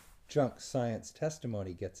junk science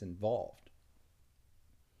testimony gets involved.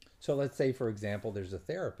 So let's say, for example, there's a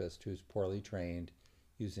therapist who's poorly trained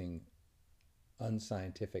using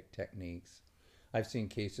unscientific techniques. I've seen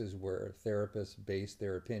cases where therapists base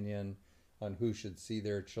their opinion on who should see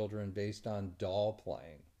their children based on doll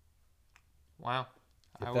playing. Wow.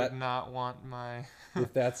 I would not want my...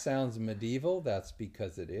 If that sounds medieval, that's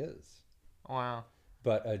because it is. Wow.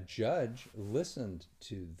 But a judge listened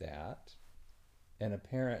to that, and a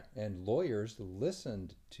parent and lawyers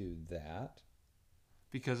listened to that.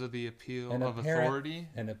 Because of the appeal And of authority?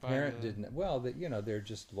 And a parent didn't, well, they're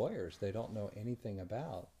just lawyers. They don't know anything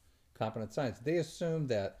about competent science. They assume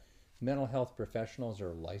that mental health professionals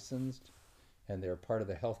are licensed and they're part of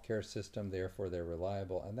the healthcare system, therefore they're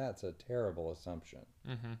reliable, and that's a terrible assumption.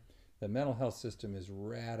 Mm-hmm. The mental health system is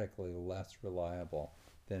radically less reliable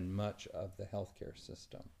than much of the healthcare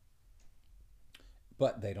system.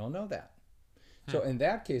 But they don't know that. So in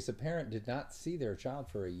that case, a parent did not see their child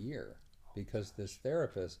for a year because this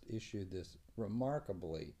therapist issued this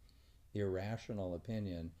remarkably irrational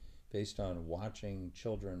opinion based on watching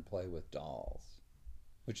children play with dolls,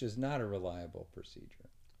 which is not a reliable procedure.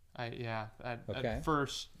 At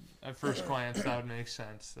first glance, that would make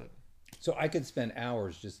sense. So I could spend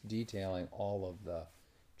hours just detailing all of the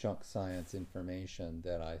junk science information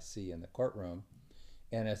that I see in the courtroom.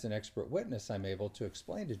 And as an expert witness, I'm able to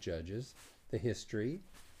explain to judges the history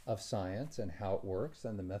of science and how it works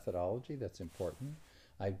and the methodology that's important.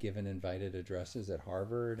 I've given invited addresses at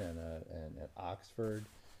Harvard and at Oxford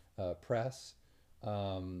Press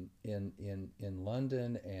in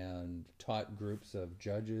London, and taught groups of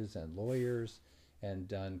judges and lawyers, and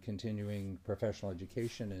done continuing professional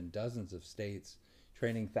education in dozens of states,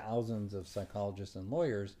 training thousands of psychologists and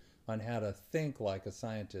lawyers on how to think like a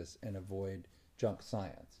scientist and avoid junk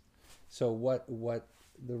science. So what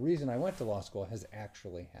the reason I went to law school has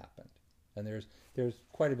actually happened. And there's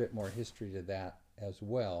quite a bit more history to that as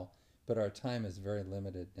well, but our time is very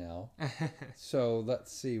limited now. So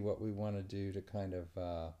let's see what we want to do to kind of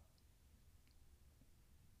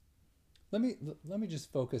let me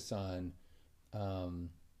just focus on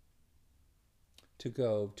to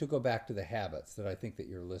go back to the habits that I think that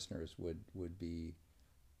your listeners would be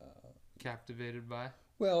captivated by.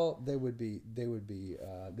 Well, they would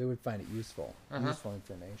find it useful, useful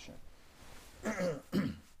information.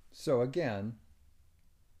 So again,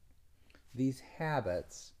 these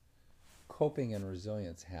habits, coping and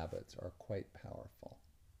resilience habits, are quite powerful.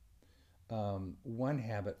 One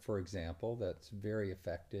habit, for example, that's very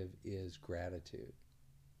effective is gratitude.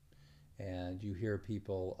 And you hear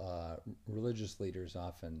people, religious leaders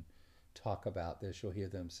often talk about this. You'll hear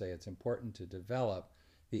them say it's important to develop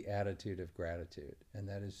the attitude of gratitude. And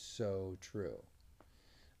that is so true.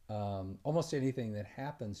 Almost anything that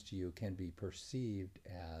happens to you can be perceived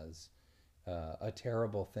as a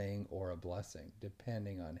terrible thing or a blessing,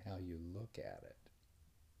 depending on how you look at it.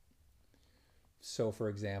 So, for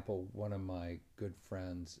example, one of my good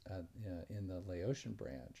friends in the Laotian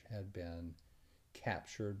branch had been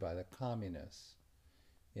captured by the communists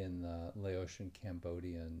in the Laotian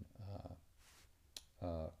Cambodian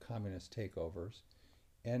communist takeovers.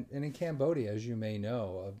 And in Cambodia, as you may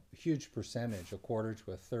know, a huge percentage, a quarter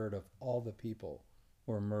to a third of all the people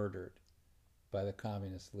were murdered by the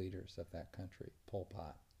communist leaders of that country, Pol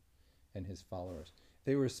Pot and his followers.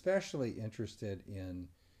 They were especially interested in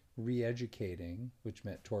re-educating, which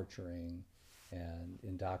meant torturing and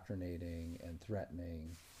indoctrinating and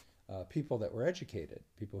threatening people that were educated,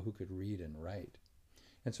 people who could read and write.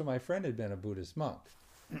 And so my friend had been a Buddhist monk.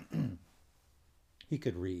 He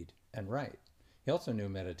could read and write. He also knew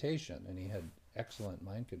meditation, and he had excellent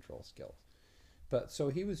mind control skills. But so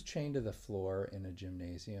he was chained to the floor in a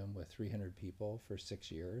gymnasium with 300 people for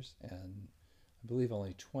 6 years, and I believe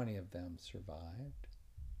only 20 of them survived.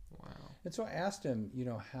 Wow. And so I asked him,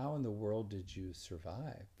 how in the world did you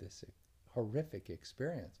survive this horrific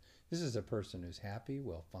experience? This is a person who's happy,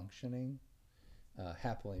 well-functioning,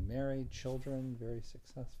 happily married, children, very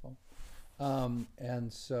successful.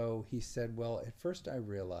 And so he said, well, at first I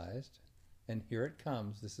realized, and here it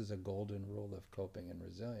comes, this is a golden rule of coping and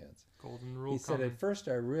resilience. Golden rule. He said, at first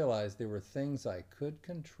I realized there were things I could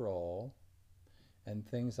control and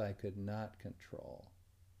things I could not control.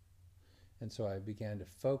 And so I began to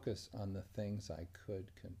focus on the things I could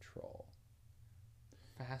control.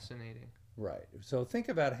 Fascinating. Right. So think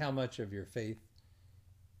about how much of your faith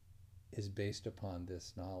is based upon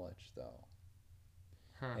this knowledge, though.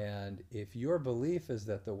 Huh. And if your belief is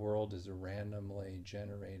that the world is a randomly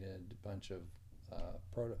generated bunch of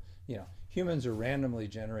humans are randomly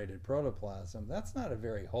generated protoplasm, that's not a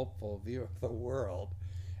very hopeful view of the world.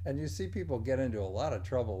 And you see people get into a lot of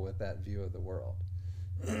trouble with that view of the world.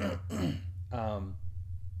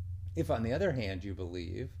 If, on the other hand, you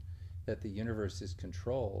believe that the universe is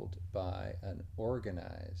controlled by an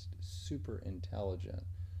organized, super intelligent,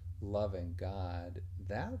 loving God,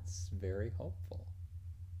 that's very hopeful.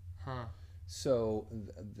 Huh. So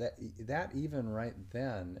that even right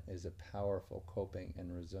then is a powerful coping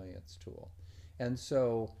and resilience tool. And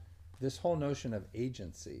so this whole notion of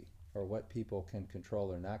agency, or what people can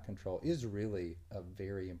control or not control, is really a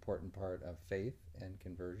very important part of faith and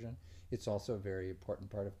conversion. It's also a very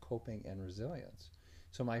important part of coping and resilience.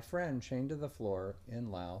 So my friend chained to the floor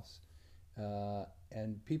in Laos,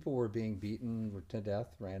 and people were being beaten to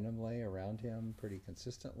death randomly around him pretty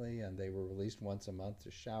consistently, and they were released once a month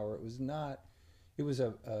to shower. It was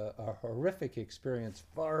a horrific experience,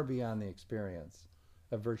 far beyond the experience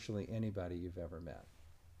of virtually anybody you've ever met.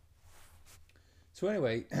 So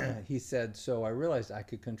anyway, he said, so I realized I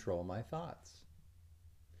could control my thoughts.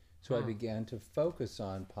 So I began to focus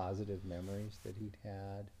on positive memories that he'd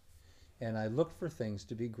had, and I looked for things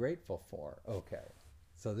to be grateful for. Okay,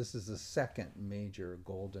 so this is the second major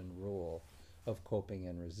golden rule of coping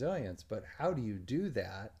and resilience, but how do you do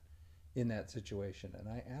that in that situation? And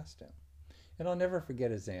I asked him, and I'll never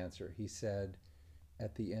forget his answer. He said,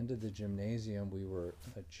 at the end of the gymnasium we were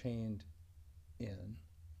chained in,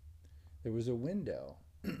 there was a window.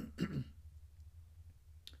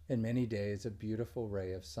 And many days a beautiful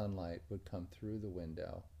ray of sunlight would come through the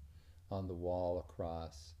window on the wall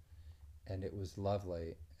across, and it was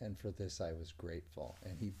lovely, and for this I was grateful.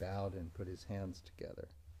 And he bowed and put his hands together.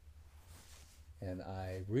 And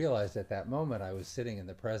I realized at that moment I was sitting in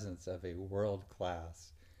the presence of a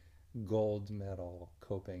world-class gold medal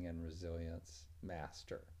coping and resilience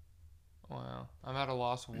master. Wow. I'm at a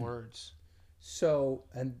loss of words. So,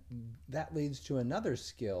 and that leads to another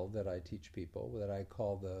skill that I teach people that I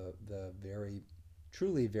call the very,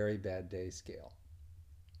 truly very bad day scale.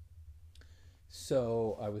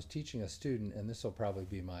 So I was teaching a student, and this will probably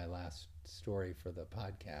be my last story for the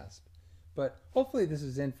podcast, but hopefully this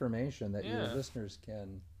is information that your listeners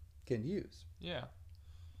can use. Yeah.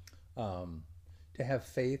 To have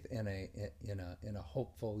faith in a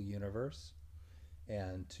hopeful universe,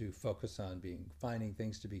 and to focus on finding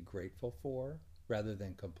things to be grateful for rather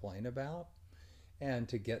than complain about, and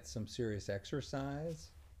to get some serious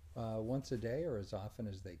exercise, once a day or as often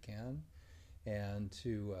as they can, and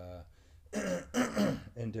to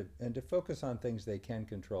and to focus on things they can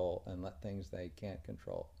control and let things they can't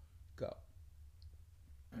control go.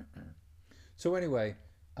 So anyway,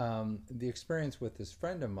 the experience with this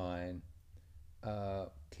friend of mine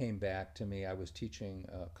came back to me. I was teaching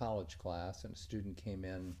a college class, and a student came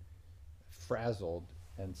in frazzled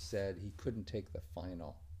and said he couldn't take the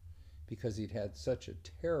final because he'd had such a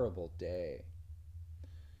terrible day.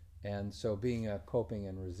 And so, being a coping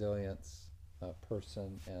and resilience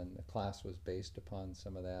person, and the class was based upon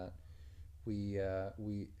some of that, we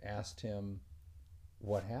asked him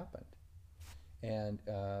what happened. And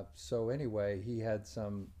so anyway, he had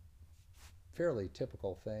some fairly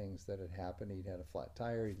typical things that had happened. He'd had a flat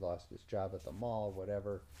tire, he'd lost his job at the mall,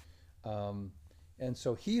 whatever. And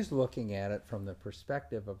so he's looking at it from the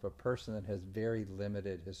perspective of a person that has very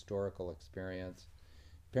limited historical experience.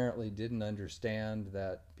 Apparently didn't understand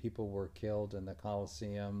that people were killed in the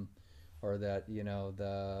Colosseum, or that, you know,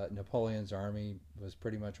 the Napoleon's army was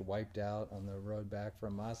pretty much wiped out on the road back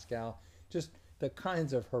from Moscow. Just the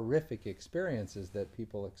kinds of horrific experiences that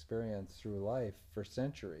people experience through life for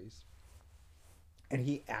centuries. And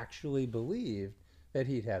he actually believed that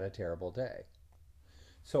he'd had a terrible day.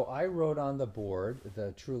 So I wrote on the board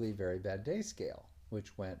the truly very bad day scale,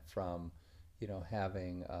 which went from, you know,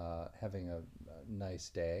 having a nice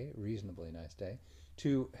day, reasonably nice day,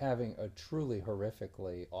 to having a truly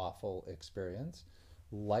horrifically awful experience,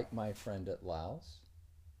 like my friend at Laos,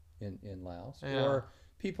 in Laos, Yeah. or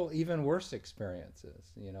people even worse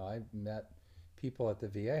experiences. You know, I met people at the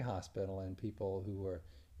VA hospital and people who were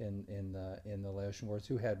in the Laotian wars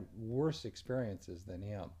who had worse experiences than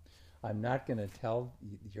him. I'm not going to tell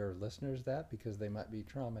your listeners that because they might be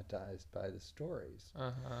traumatized by the stories.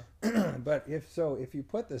 Uh-huh. But if you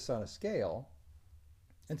put this on a scale,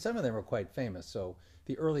 and some of them were quite famous. So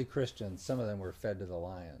the early Christians, some of them were fed to the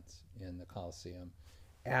lions in the Colosseum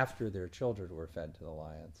after their children were fed to the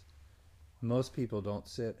lions. Most people don't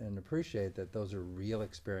sit and appreciate that those are real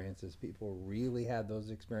experiences. People really had those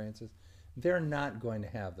experiences. They're not going to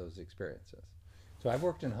have those experiences. So I've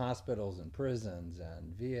worked in hospitals and prisons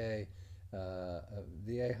and VA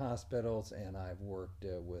hospitals, and I've worked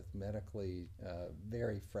with medically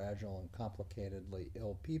very fragile and complicatedly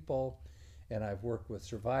ill people, and I've worked with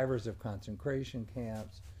survivors of concentration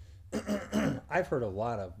camps. I've heard a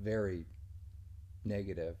lot of very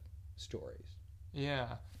negative stories.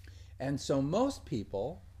 Yeah. And so most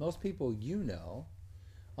people you know,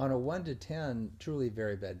 on a 1 to 10 truly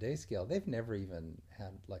very bad day scale, they've never even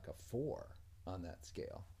had like a 4 on that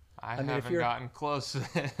scale. I mean, haven't gotten close.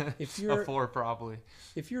 If you're a 4 probably.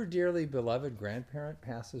 If your dearly beloved grandparent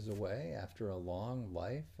passes away after a long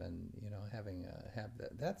life, and you know,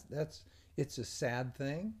 it's a sad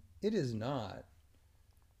thing. It is not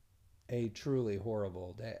a truly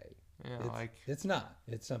horrible day. Yeah, it's not.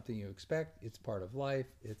 It's something you expect. It's part of life.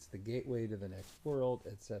 It's the gateway to the next world,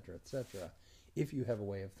 etc., etc. If you have a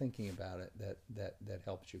way of thinking about it that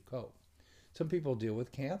helps you cope. Some people deal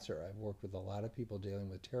with cancer. I've worked with a lot of people dealing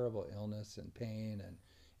with terrible illness and pain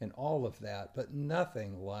and all of that, but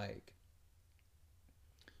nothing like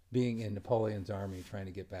being in Napoleon's army trying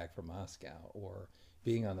to get back from Moscow, or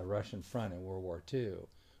being on the Russian front in World War II,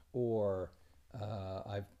 or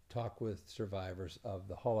I've talked with survivors of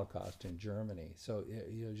the Holocaust in Germany. So,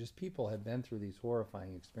 you know, just people have been through these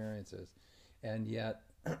horrifying experiences, and yet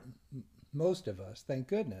most of us, thank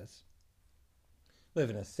goodness, live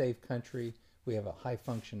in a safe country. We have a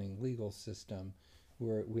high-functioning legal system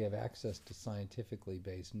where we have access to scientifically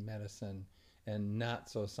based medicine and not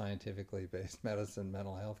so scientifically based medicine,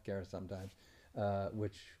 mental health care sometimes,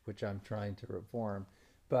 which I'm trying to reform.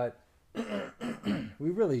 But we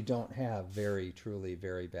really don't have very truly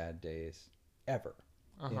very bad days ever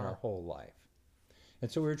in our whole life. And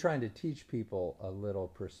so we're trying to teach people a little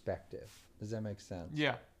perspective. Does that make sense?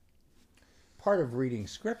 Yeah. Part of reading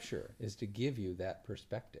scripture is to give you that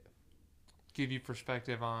perspective. Give you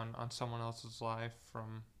perspective on someone else's life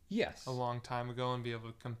from Yes. a long time ago, and be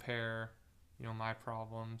able to compare, you know, my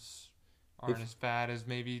problems aren't as bad as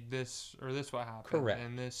maybe this or this what happened. Correct.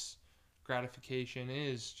 And this gratification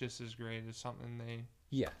is just as great as something they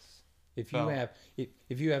Yes. If felt.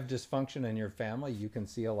 you have dysfunction in your family, you can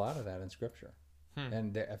see a lot of that in scripture.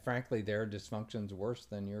 And frankly, their dysfunction's worse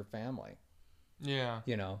than your family. Yeah.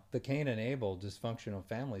 You know, the Cain and Abel dysfunctional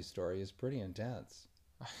family story is pretty intense.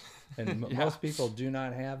 And Yeah. most people do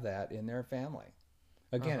not have that in their family.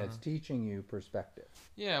 Again, it's teaching you perspective.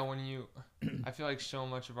 Yeah, I feel like so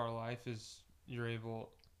much of our life is, you're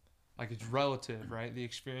able, like, it's relative, right? The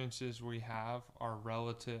experiences we have are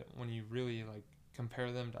relative when you really, like,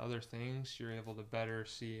 compare them to other things, you're able to better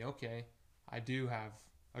see, okay, I do have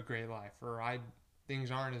a great life, or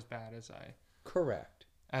things aren't as bad Correct.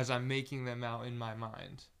 as I'm making them out in my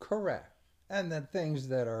mind. Correct. And that things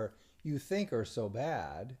that are you think are so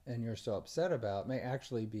bad and you're so upset about may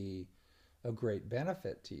actually be a great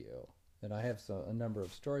benefit to you. And I have a number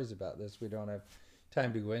of stories about this we don't have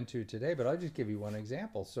time to go into today, but I'll just give you one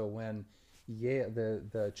example. So when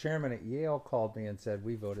the chairman at Yale called me and said,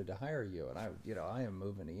 "We voted to hire you," and I am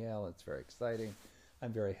moving to Yale. It's very exciting.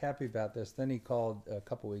 I'm very happy about this. Then he called a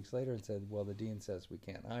couple weeks later and said, "Well, the dean says we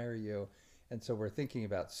can't hire you," and so we're thinking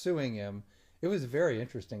about suing him. It was a very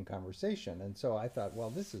interesting conversation, and so I thought,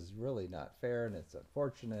 well, this is really not fair, and it's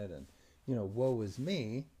unfortunate, and woe is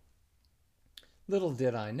me. Little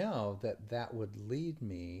did I know that that would lead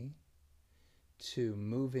me to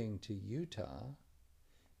moving to Utah,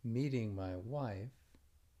 meeting my wife,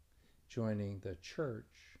 joining the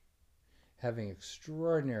church, having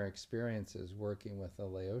extraordinary experiences working with the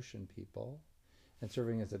Laotian people, and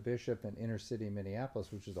serving as a bishop in inner city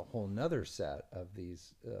Minneapolis, which is a whole nother set of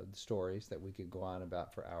these stories that we could go on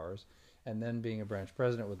about for hours, and then being a branch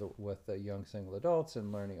president with the young single adults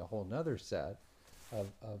and learning a whole nother set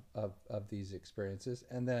of these experiences,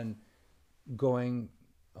 and then going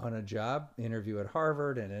on a job interview at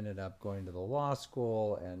Harvard and ended up going to the law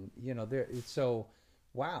school, and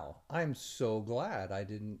wow, I'm so glad I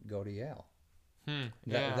didn't go to Yale.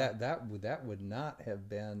 Yeah. That would not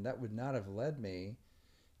have led me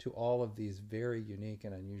to all of these very unique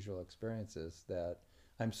and unusual experiences that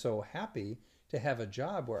I'm so happy to have a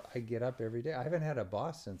job where I get up every day. I haven't had a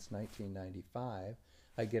boss since 1995.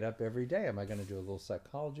 I get up every day. Am I going to do a little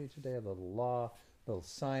psychology today, a little law, a little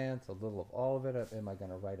science, a little of all of it? Am I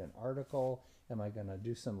going to write an article? Am I going to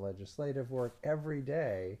do some legislative work? Every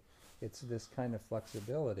day, it's this kind of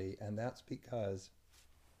flexibility, and that's because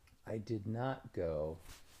I did not go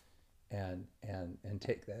and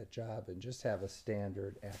take that job and just have a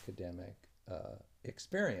standard academic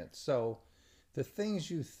experience. So the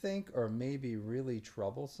things you think are maybe really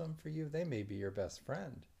troublesome for you, they may be your best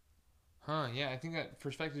friend. Yeah, I think that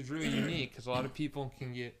perspective is really unique because a lot of people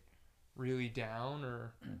can get really down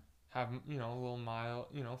or have, a little mild,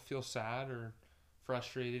 feel sad or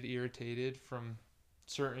frustrated, irritated from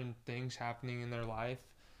certain things happening in their life.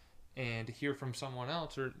 And to hear from someone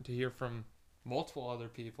else or to hear from multiple other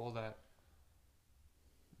people that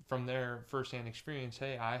from their firsthand experience,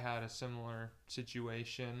 hey, I had a similar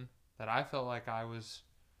situation that I felt like I was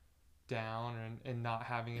down and not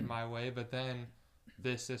having it my way, but then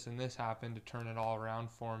this, and this happened to turn it all around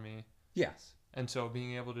for me. Yes. And so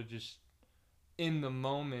being able to just in the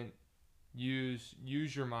moment use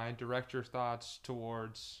your mind, direct your thoughts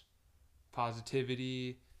towards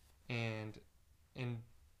positivity and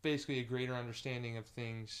basically a greater understanding of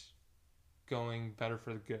things going better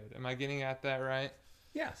for the good. Am I getting at that right?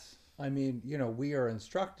 Yes. I mean, we are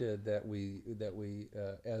instructed that we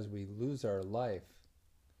as we lose our life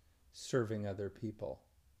serving other people,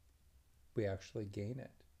 we actually gain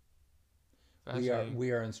it.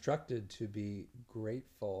 We are instructed to be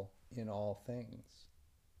grateful in all things.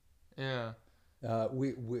 Yeah.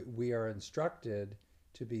 We are instructed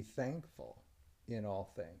to be thankful in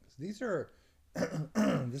all things. These are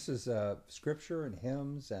this is scripture and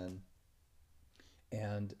hymns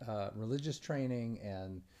and religious training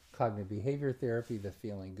and cognitive behavior therapy, the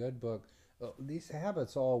Feeling Good book. These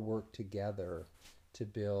habits all work together to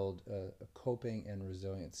build coping and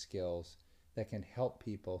resilient skills that can help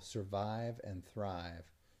people survive and thrive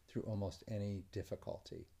through almost any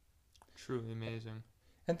difficulty. Truly amazing.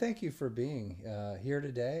 And thank you for being here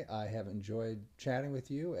today. I have enjoyed chatting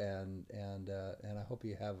with you, and I hope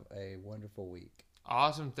you have a wonderful week.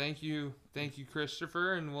 Awesome. Thank you,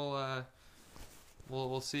 Christopher, and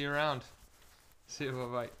we'll see you around. See you.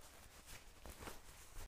 Bye bye.